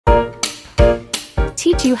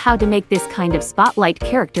teach you how to make this kind of spotlight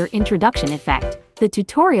character introduction effect. The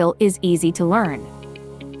tutorial is easy to learn.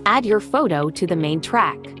 Add your photo to the main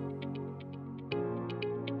track.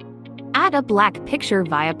 Add a black picture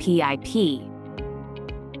via PIP.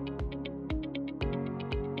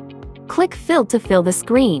 Click Fill to fill the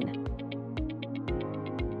screen.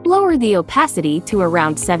 Lower the opacity to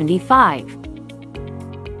around 75.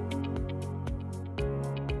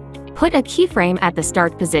 Put a keyframe at the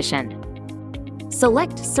start position.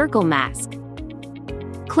 Select Circle Mask.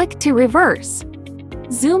 Click to reverse.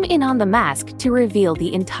 Zoom in on the mask to reveal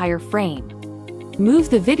the entire frame.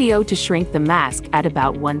 Move the video to shrink the mask at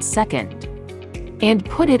about 1 second. And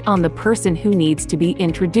put it on the person who needs to be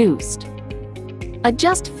introduced.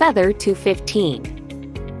 Adjust feather to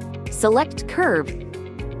 15. Select curve.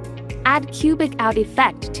 Add cubic out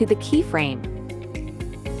effect to the keyframe.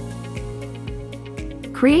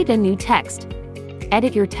 Create a new text.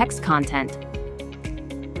 Edit your text content.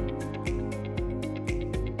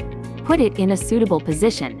 Put it in a suitable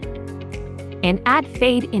position. And add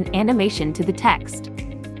fade in animation to the text.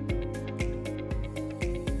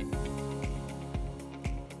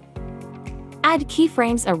 Add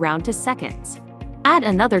keyframes around to seconds. Add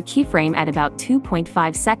another keyframe at about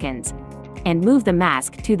 2.5 seconds. And move the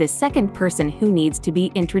mask to the second person who needs to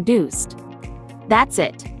be introduced. That's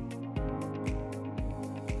it.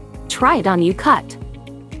 Try it on YouCut.